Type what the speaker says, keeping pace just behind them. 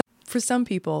For some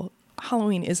people,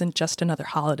 Halloween isn't just another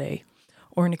holiday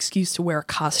or an excuse to wear a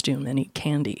costume and eat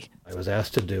candy. I was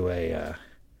asked to do a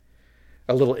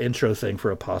little intro thing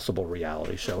for a possible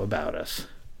reality show about us.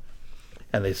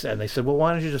 And they said, well,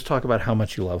 why don't you just talk about how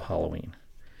much you love Halloween?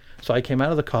 So I came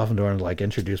out of the coffin door and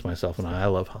introduced myself, and I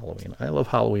love Halloween. I love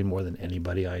Halloween more than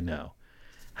anybody I know.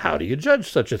 How do you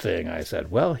judge such a thing? I said,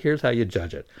 well, here's how you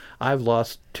judge it. I've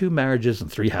lost 2 marriages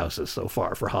and 3 houses so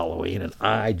far for Halloween, and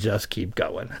I just keep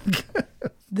going.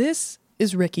 This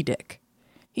is Ricky Dick.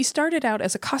 He started out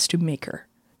as a costume maker.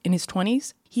 In his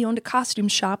 20s, he owned a costume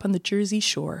shop on the Jersey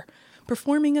Shore,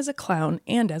 performing as a clown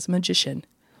and as a magician.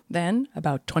 Then,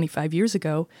 about 25 years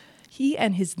ago, he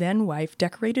and his then-wife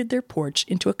decorated their porch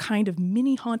into a kind of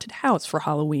mini haunted house for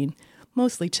Halloween,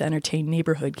 mostly to entertain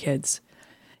neighborhood kids.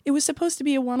 It was supposed to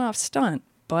be a one-off stunt,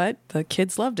 but the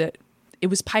kids loved it. It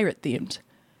was pirate-themed.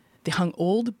 They hung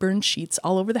old, burned sheets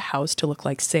all over the house to look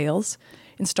like sails,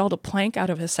 installed a plank out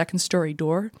of a second-story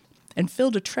door, and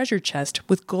filled a treasure chest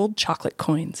with gold chocolate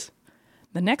coins.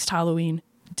 The next Halloween,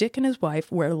 Dick and his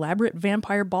wife wore elaborate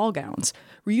vampire ball gowns,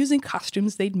 reusing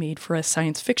costumes they'd made for a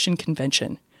science fiction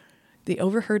convention. They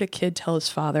overheard a kid tell his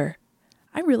father,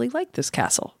 "I really like this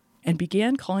castle," and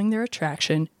began calling their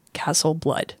attraction Castle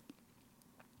Blood.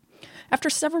 After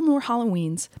several more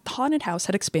Halloweens, the haunted house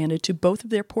had expanded to both of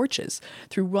their porches,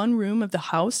 through one room of the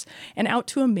house and out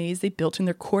to a maze they built in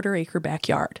their quarter-acre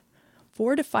backyard.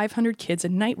 400 to 500 kids a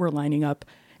night were lining up,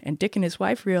 and Dick and his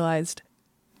wife realized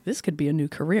this could be a new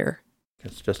career.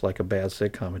 It's just like a bad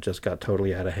sitcom. It just got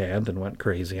totally out of hand and went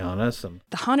crazy on us. And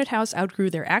the haunted house outgrew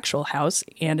their actual house,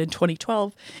 and in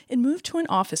 2012, it moved to an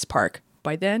office park.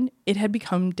 By then, it had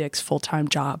become Dick's full-time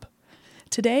job.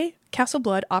 Today, Castle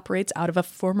Blood operates out of a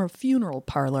former funeral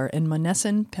parlor in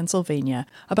Monessen, Pennsylvania,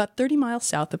 about 30 miles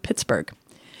south of Pittsburgh.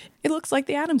 It looks like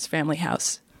the Addams Family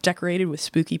house, decorated with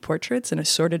spooky portraits and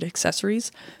assorted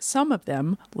accessories, some of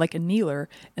them, like a kneeler,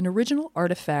 an original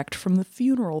artifact from the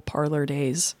funeral parlor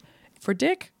days. For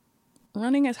Dick,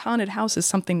 running a haunted house is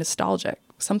something nostalgic,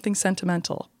 something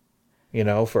sentimental. You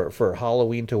know, for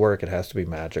Halloween to work, it has to be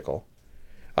magical.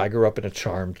 I grew up in a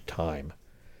charmed time.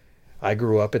 I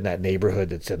grew up in that neighborhood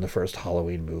that's in the first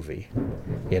Halloween movie.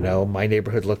 You know, my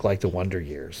neighborhood looked like the Wonder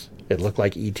Years. It looked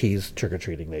like E.T.'s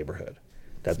trick-or-treating neighborhood.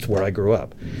 That's where I grew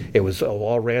up. It was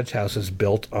all ranch houses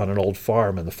built on an old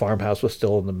farm, and the farmhouse was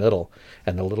still in the middle,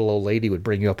 and the little old lady would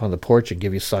bring you up on the porch and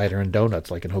give you cider and donuts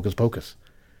like in Hocus Pocus.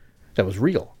 That was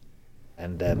real.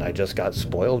 And then I just got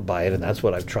spoiled by it, and that's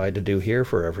what I've tried to do here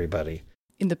for everybody.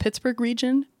 In the Pittsburgh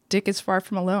region, Dick is far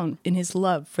from alone in his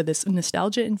love for this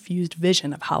nostalgia-infused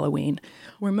vision of Halloween,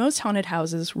 where most haunted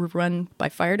houses were run by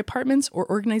fire departments or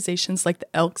organizations like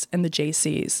the Elks and the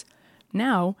Jaycees.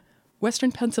 Now,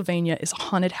 Western Pennsylvania is a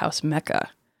haunted house mecca.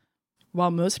 While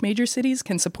most major cities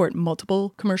can support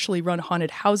multiple commercially run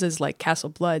haunted houses like Castle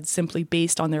Blood simply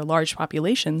based on their large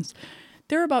populations,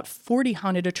 there are about 40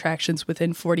 haunted attractions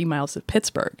within 40 miles of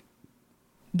Pittsburgh.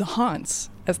 The haunts,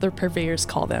 as their purveyors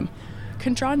call them,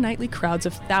 can draw nightly crowds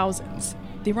of thousands.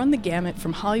 They run the gamut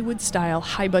from Hollywood-style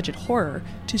high-budget horror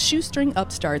to shoestring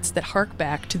upstarts that hark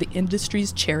back to the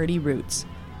industry's charity roots.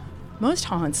 Most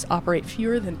haunts operate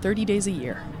fewer than 30 days a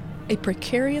year, a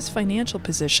precarious financial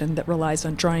position that relies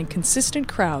on drawing consistent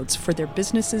crowds for their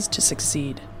businesses to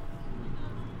succeed.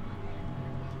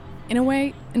 In a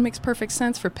way, it makes perfect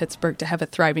sense for Pittsburgh to have a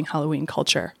thriving Halloween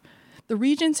culture. The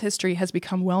region's history has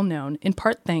become well known, in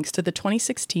part thanks to the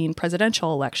 2016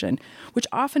 presidential election, which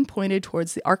often pointed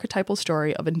towards the archetypal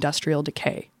story of industrial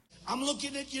decay. I'm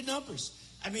looking at your numbers.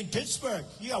 I mean, Pittsburgh,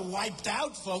 you got wiped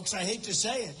out, folks. I hate to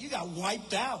say it. You got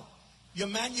wiped out. Your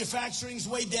manufacturing's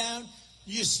way down.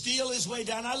 Your steel is way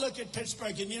down. I look at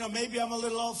Pittsburgh, and, maybe I'm a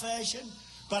little old-fashioned,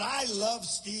 but I love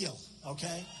steel,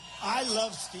 okay? I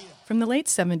love steel. From the late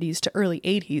 70s to early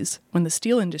 80s, when the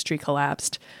steel industry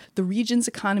collapsed, the region's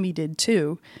economy did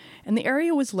too, and the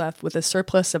area was left with a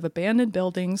surplus of abandoned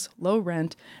buildings, low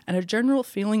rent, and a general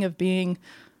feeling of being,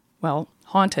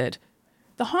 haunted.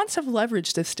 The haunts have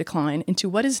leveraged this decline into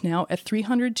what is now a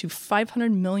 $300 to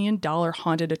 $500 million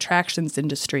haunted attractions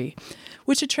industry,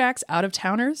 which attracts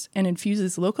out-of-towners and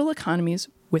infuses local economies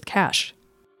with cash.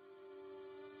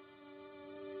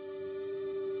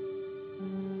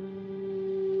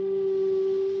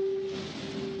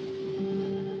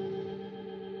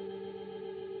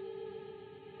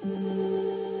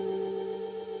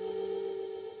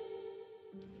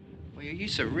 You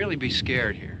used to really be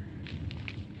scared here.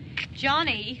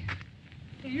 Johnny.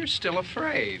 You're still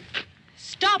afraid.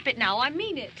 Stop it now, I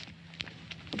mean it.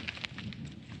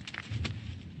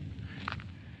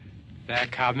 They're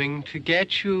coming to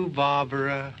get you,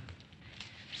 Barbara.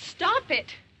 Stop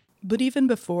it. But even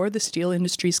before the steel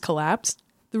industries collapsed,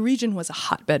 the region was a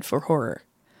hotbed for horror.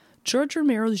 George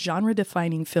Romero's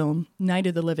genre-defining film, Night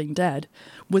of the Living Dead,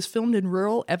 was filmed in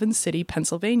rural Evans City,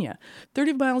 Pennsylvania,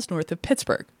 30 miles north of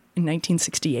Pittsburgh, in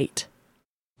 1968.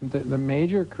 The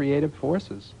major creative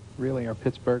forces really are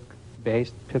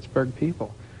Pittsburgh-based Pittsburgh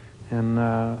people. And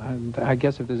I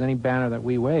guess if there's any banner that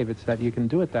we wave, it's that you can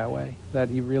do it that way, that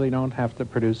you really don't have to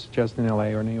produce just in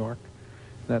L.A. or New York,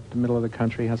 that the middle of the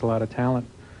country has a lot of talent,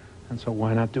 and so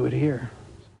why not do it here?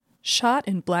 Shot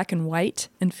in black and white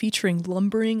and featuring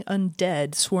lumbering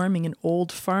undead swarming an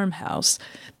old farmhouse,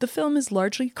 the film is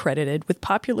largely credited with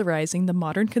popularizing the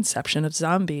modern conception of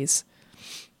zombies.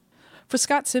 For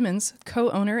Scott Simmons,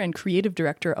 co-owner and creative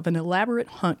director of an elaborate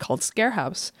haunt called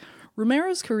Scarehouse,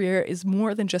 Romero's career is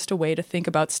more than just a way to think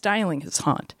about styling his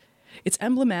haunt. It's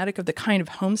emblematic of the kind of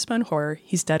homespun horror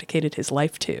he's dedicated his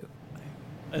life to.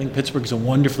 I think Pittsburgh's a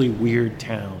wonderfully weird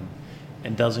town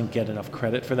and doesn't get enough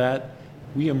credit for that.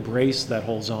 We embrace that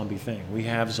whole zombie thing. We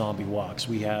have zombie walks.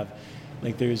 We're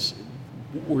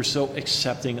so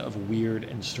accepting of weird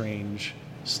and strange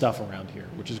stuff around here,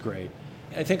 which is great.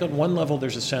 I think on one level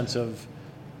there's a sense of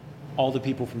all the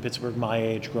people from Pittsburgh my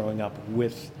age growing up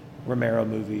with Romero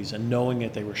movies and knowing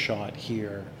that they were shot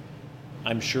here,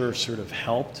 I'm sure sort of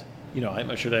helped.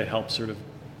 I'm sure that helped sort of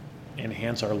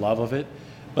enhance our love of it.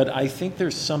 But I think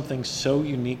there's something so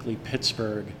uniquely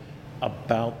Pittsburgh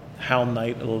about how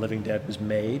Night of the Living Dead was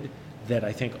made that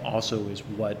I think also is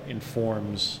what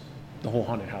informs the whole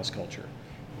haunted house culture.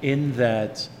 In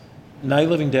that Night of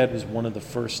the Living Dead was one of the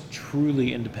first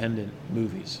truly independent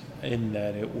movies, in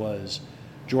that it was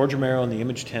George Romero and the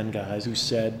Image 10 guys who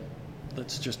said,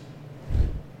 let's just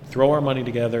throw our money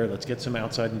together, let's get some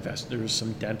outside investors,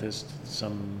 some dentists,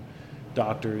 some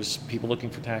doctors, people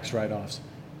looking for tax write-offs,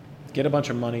 get a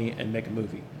bunch of money and make a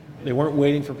movie. They weren't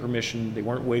waiting for permission. They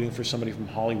weren't waiting for somebody from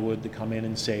Hollywood to come in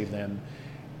and save them.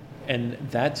 And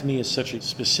that to me is such a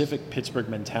specific Pittsburgh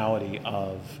mentality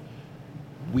of,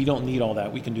 we don't need all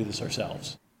that, we can do this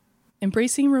ourselves.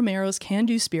 Embracing Romero's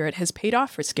can-do spirit has paid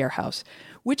off for Scarehouse,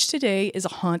 which today is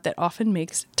a haunt that often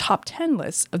makes top 10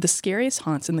 lists of the scariest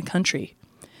haunts in the country.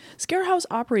 Scarehouse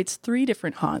operates 3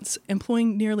 different haunts,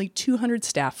 employing nearly 200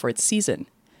 staff for its season.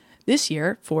 This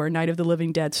year, for Night of the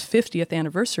Living Dead's 50th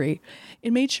anniversary,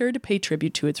 it made sure to pay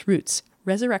tribute to its roots,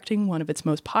 resurrecting one of its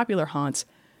most popular haunts,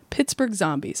 Pittsburgh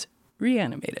Zombies,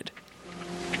 Reanimated.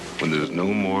 When there's no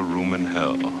more room in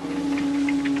hell,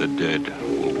 the dead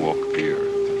will walk the earth.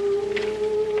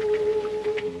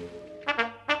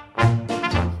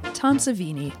 Tom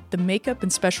Savini, the makeup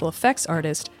and special effects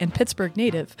artist and Pittsburgh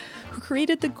native who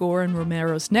created the gore in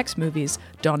Romero's next movies,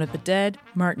 Dawn of the Dead,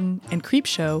 Martin, and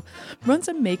Creepshow, runs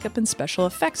a makeup and special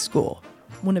effects school,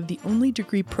 one of the only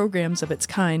degree programs of its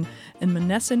kind in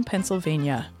Monessen,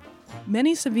 Pennsylvania.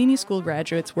 Many Savini School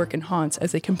graduates work in haunts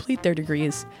as they complete their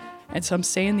degrees, and some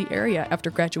stay in the area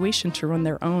after graduation to run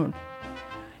their own.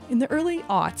 In the early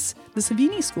aughts, the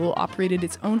Savini School operated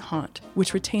its own haunt,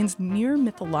 which retains near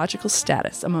mythological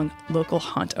status among local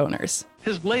haunt owners.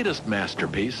 His latest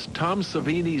masterpiece, Tom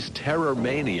Savini's Terror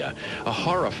Mania, a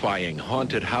horrifying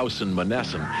haunted house in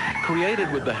Monessen, created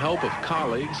with the help of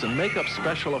colleagues and makeup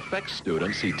special effects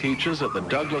students he teaches at the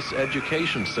Douglas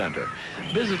Education Center.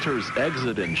 Visitors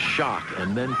exit in shock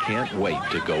and then can't wait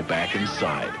to go back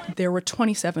inside. There were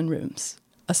 27 rooms,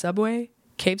 a subway,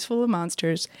 caves full of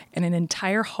monsters, and an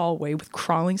entire hallway with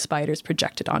crawling spiders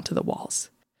projected onto the walls.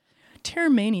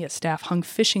 Terror Mania staff hung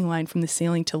fishing line from the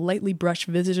ceiling to lightly brush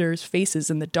visitors'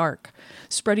 faces in the dark,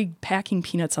 spreading packing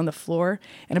peanuts on the floor,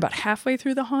 and about halfway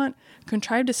through the haunt,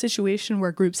 contrived a situation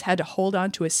where groups had to hold on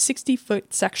to a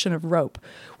 60-foot section of rope,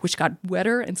 which got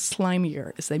wetter and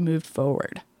slimier as they moved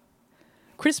forward.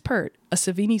 Chris Pert, a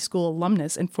Savini School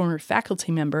alumnus and former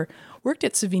faculty member, worked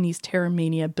at Savini's Terror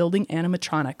Mania building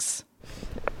animatronics.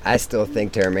 I still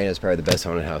think Terror Mania is probably the best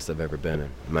haunted house I've ever been in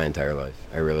my entire life.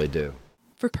 I really do.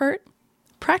 For Pert,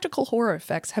 practical horror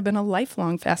effects have been a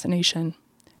lifelong fascination.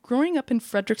 Growing up in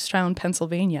Frederickstown,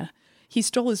 Pennsylvania, he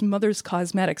stole his mother's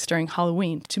cosmetics during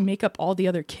Halloween to make up all the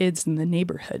other kids in the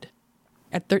neighborhood.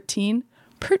 At 13,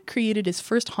 Pert created his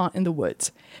first haunt in the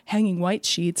woods, hanging white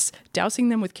sheets, dousing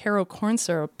them with Caro corn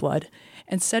syrup blood,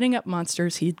 and setting up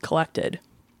monsters he'd collected.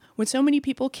 When so many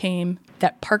people came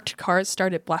that parked cars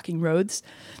started blocking roads,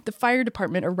 the fire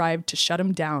department arrived to shut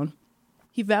him down.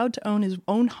 He vowed to own his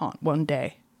own haunt one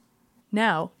day.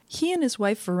 Now, he and his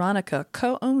wife Veronica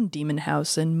co-own Demon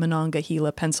House in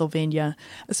Monongahela, Pennsylvania,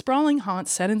 a sprawling haunt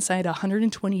set inside a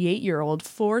 128-year-old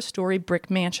 4-story brick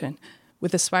mansion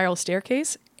with a spiral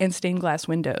staircase and stained glass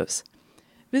windows.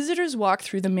 Visitors walk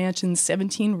through the mansion's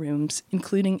 17 rooms,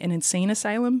 including an insane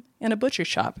asylum and a butcher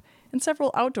shop, and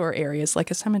several outdoor areas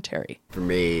like a cemetery. For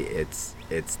me, it's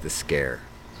the scare.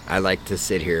 I like to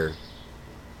sit here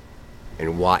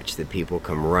and watch the people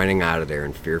come running out of there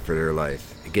in fear for their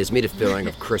life. It gives me the feeling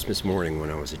of Christmas morning when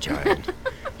I was a child.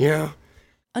 You know?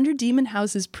 Under Demon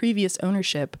House's previous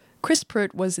ownership, Chris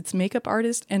Pert was its makeup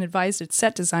artist and advised its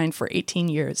set design for 18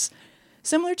 years.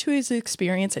 Similar to his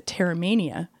experience at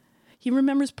Terramania, he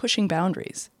remembers pushing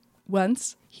boundaries.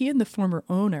 Once, he and the former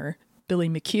owner, Billy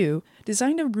McHugh,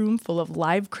 designed a room full of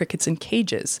live crickets in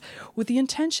cages with the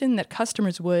intention that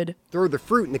customers would throw the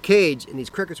fruit in the cage, and these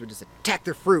crickets would just attack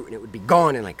the fruit, and it would be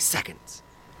gone in like seconds.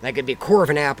 Like it'd be a core of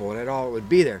an apple, and all it would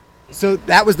be there. So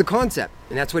that was the concept,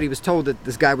 and that's what he was told that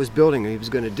this guy was building and he was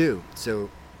going to do. So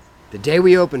the day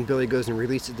we opened, Billy goes and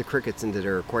releases the crickets into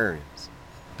their aquariums,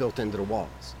 built into the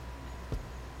walls.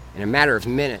 In a matter of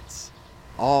minutes,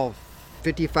 all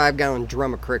 55-gallon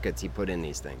drum of crickets he put in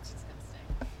these things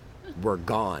were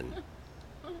gone.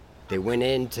 They went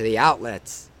into the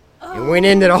outlets and went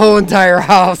into the whole entire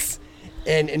house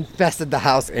and infested the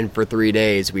house. And for 3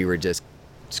 days, we were just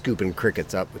scooping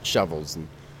crickets up with shovels and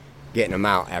getting them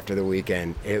out after the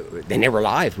weekend. They never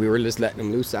live. We were just letting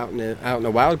them loose out in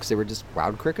the wild because they were just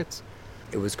wild crickets.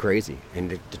 It was crazy. And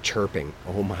the chirping.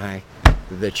 Oh my,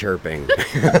 the chirping.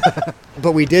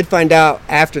 But we did find out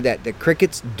after that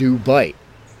crickets do bite.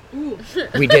 Ooh.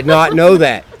 We did not know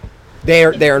that. They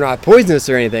are not poisonous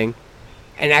or anything.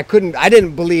 And I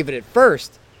didn't believe it at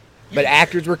first. But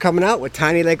actors were coming out with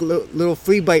tiny like little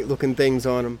flea bite looking things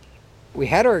on them. We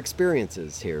had our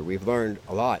experiences here. We've learned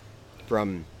a lot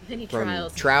from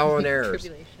trial and errors.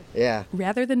 Yeah.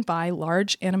 Rather than buy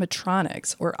large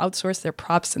animatronics or outsource their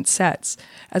props and sets,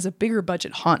 as a bigger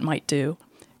budget haunt might do,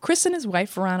 Chris and his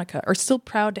wife Veronica are still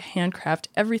proud to handcraft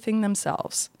everything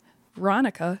themselves.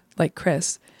 Veronica, like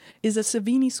Chris, is a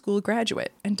Savini School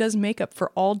graduate and does makeup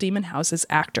for all Demon House's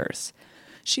actors.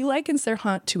 She likens their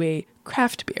haunt to a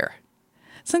craft beer.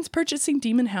 Since purchasing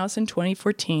Demon House in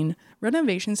 2014,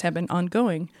 renovations have been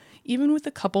ongoing, even with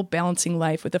the couple balancing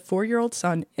life with a 4-year-old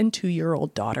son and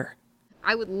 2-year-old daughter.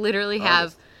 I would literally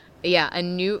have, a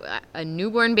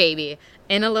newborn baby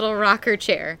in a little rocker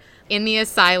chair in the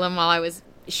asylum while I was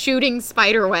shooting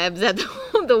spider webs at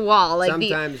the wall, like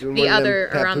sometimes the other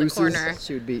around the corner.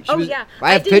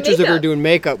 I have pictures of her doing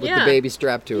makeup with the baby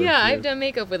strapped to her. Yeah, I've done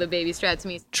makeup with a baby strapped to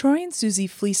me. Troy and Susie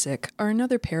Fleesick are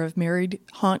another pair of married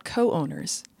haunt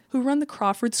co-owners who run the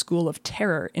Crawford School of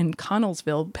Terror in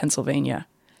Connellsville, Pennsylvania.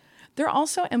 They're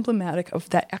also emblematic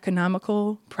of that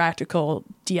economical, practical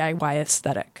DIY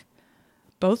aesthetic.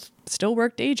 Both still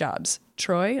work day jobs.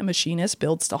 Troy, a machinist,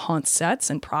 builds the haunt sets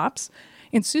and props,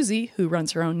 and Susie, who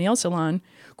runs her own nail salon,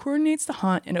 coordinates the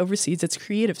haunt and oversees its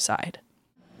creative side.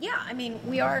 Yeah, I mean,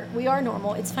 we are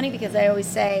normal. It's funny because I always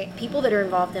say people that are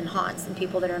involved in haunts and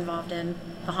people that are involved in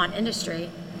the haunt industry,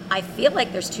 I feel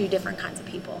like there's two different kinds of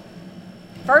people.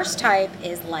 First type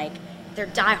is like, they're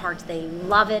diehards. They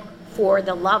love it for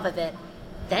the love of it.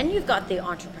 Then you've got the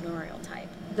entrepreneurial type.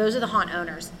 Those are the haunt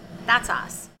owners. That's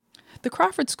us. The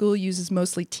Crawford School uses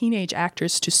mostly teenage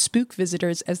actors to spook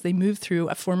visitors as they move through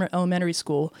a former elementary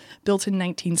school built in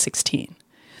 1916.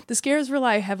 The scares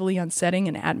rely heavily on setting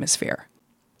and atmosphere.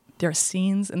 There are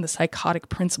scenes in the psychotic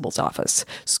principal's office,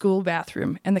 school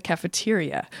bathroom, and the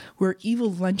cafeteria where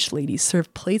evil lunch ladies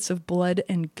serve plates of blood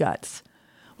and guts.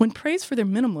 When praised for their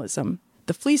minimalism,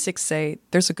 the Fleesicks say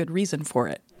there's a good reason for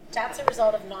it. That's a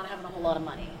result of not having a whole lot of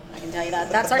money. I can tell you that.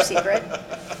 That's our secret.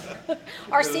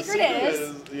 Our secret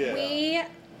is we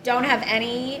don't have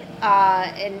any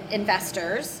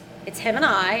investors. It's him and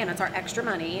I, and it's our extra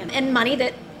money and money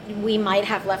that we might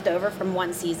have left over from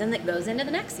one season that goes into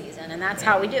the next season, and that's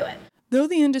how we do it. Though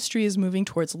the industry is moving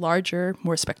towards larger,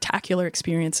 more spectacular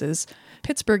experiences,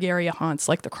 Pittsburgh area haunts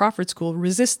like the Crawford School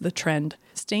resist the trend,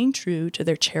 staying true to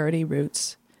their charity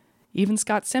roots. Even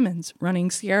Scott Simmons, running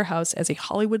Scare House as a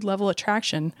Hollywood-level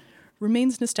attraction,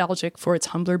 remains nostalgic for its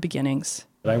humbler beginnings.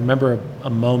 I remember a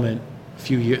moment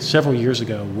several years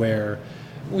ago where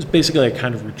it was basically a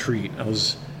kind of retreat. I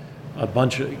was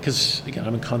because again,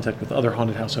 I'm in contact with other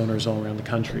haunted house owners all around the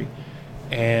country,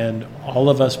 and all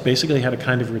of us basically had a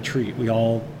kind of retreat. We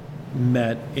all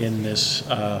met in this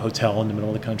hotel in the middle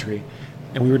of the country,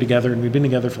 and we were together, and we'd been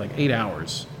together for like 8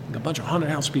 hours. Like a bunch of haunted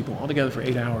house people all together for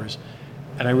 8 hours.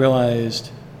 And I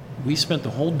realized we spent the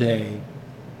whole day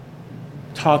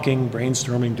talking,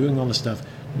 brainstorming, doing all this stuff.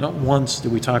 Not once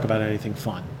did we talk about anything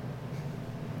fun.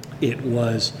 It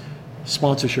was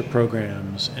sponsorship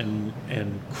programs and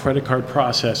credit card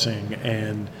processing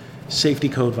and safety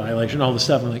code violation, all this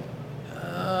stuff. I'm like,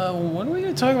 when are we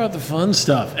going to talk about the fun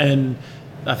stuff? And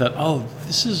I thought,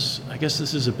 I guess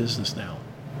this is a business now.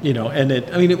 And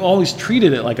it always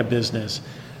treated it like a business.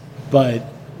 But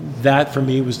that for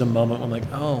me was the moment when like,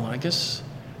 oh, I guess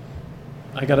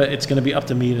it's going to be up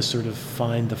to me to sort of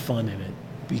find the fun in it,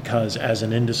 because as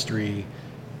an industry,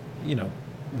 you know,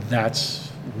 that's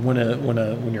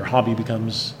when your hobby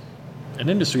becomes an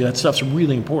industry, that stuff's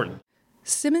really important.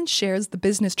 Simmons shares the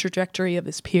business trajectory of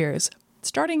his peers,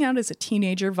 starting out as a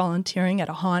teenager volunteering at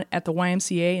a haunt at the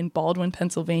YMCA in Baldwin,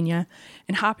 Pennsylvania,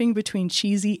 and hopping between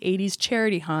cheesy 80s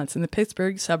charity haunts in the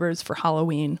Pittsburgh suburbs for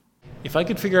Halloween. If I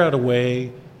could figure out a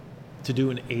way to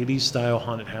do an 80s style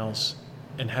haunted house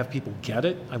and have people get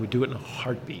it, I would do it in a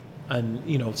heartbeat. And,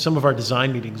 you know, some of our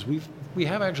design meetings, we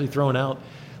have actually thrown out,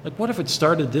 like, what if it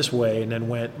started this way and then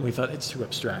we thought it's too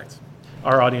abstract.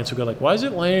 Our audience would go like, why is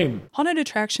it lame? Haunted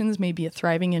attractions may be a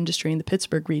thriving industry in the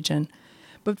Pittsburgh region,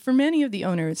 but for many of the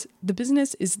owners, the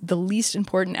business is the least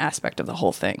important aspect of the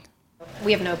whole thing.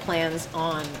 We have no plans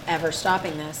on ever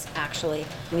stopping this, actually.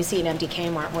 We see an empty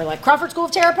Kmart and we're like, Crawford School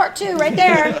of Terror Part 2 right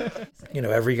there. You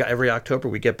know, every October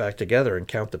we get back together and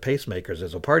count the pacemakers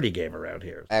as a party game around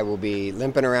here. I will be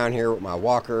limping around here with my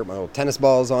walker, my little tennis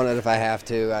balls on it if I have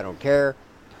to. I don't care.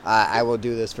 I will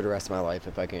do this for the rest of my life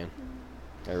if I can.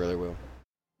 I really will.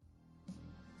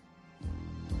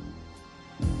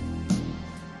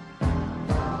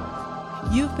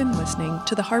 You've been listening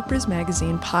to the Harper's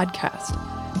Magazine podcast.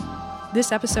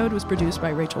 This episode was produced by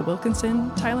Rachel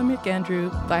Wilkinson, Tyler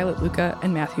McAndrew, Violet Luca,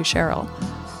 and Matthew Sherrill.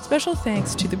 Special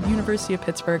thanks to the University of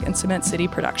Pittsburgh and Cement City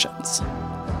Productions.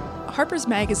 Harper's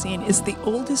Magazine is the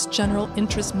oldest general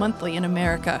interest monthly in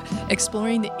America,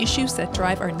 exploring the issues that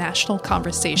drive our national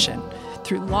conversation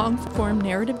through long-form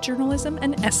narrative journalism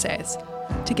and essays.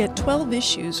 To get 12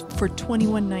 issues for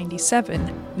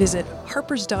 $21.97, visit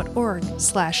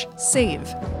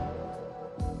harpers.org/save.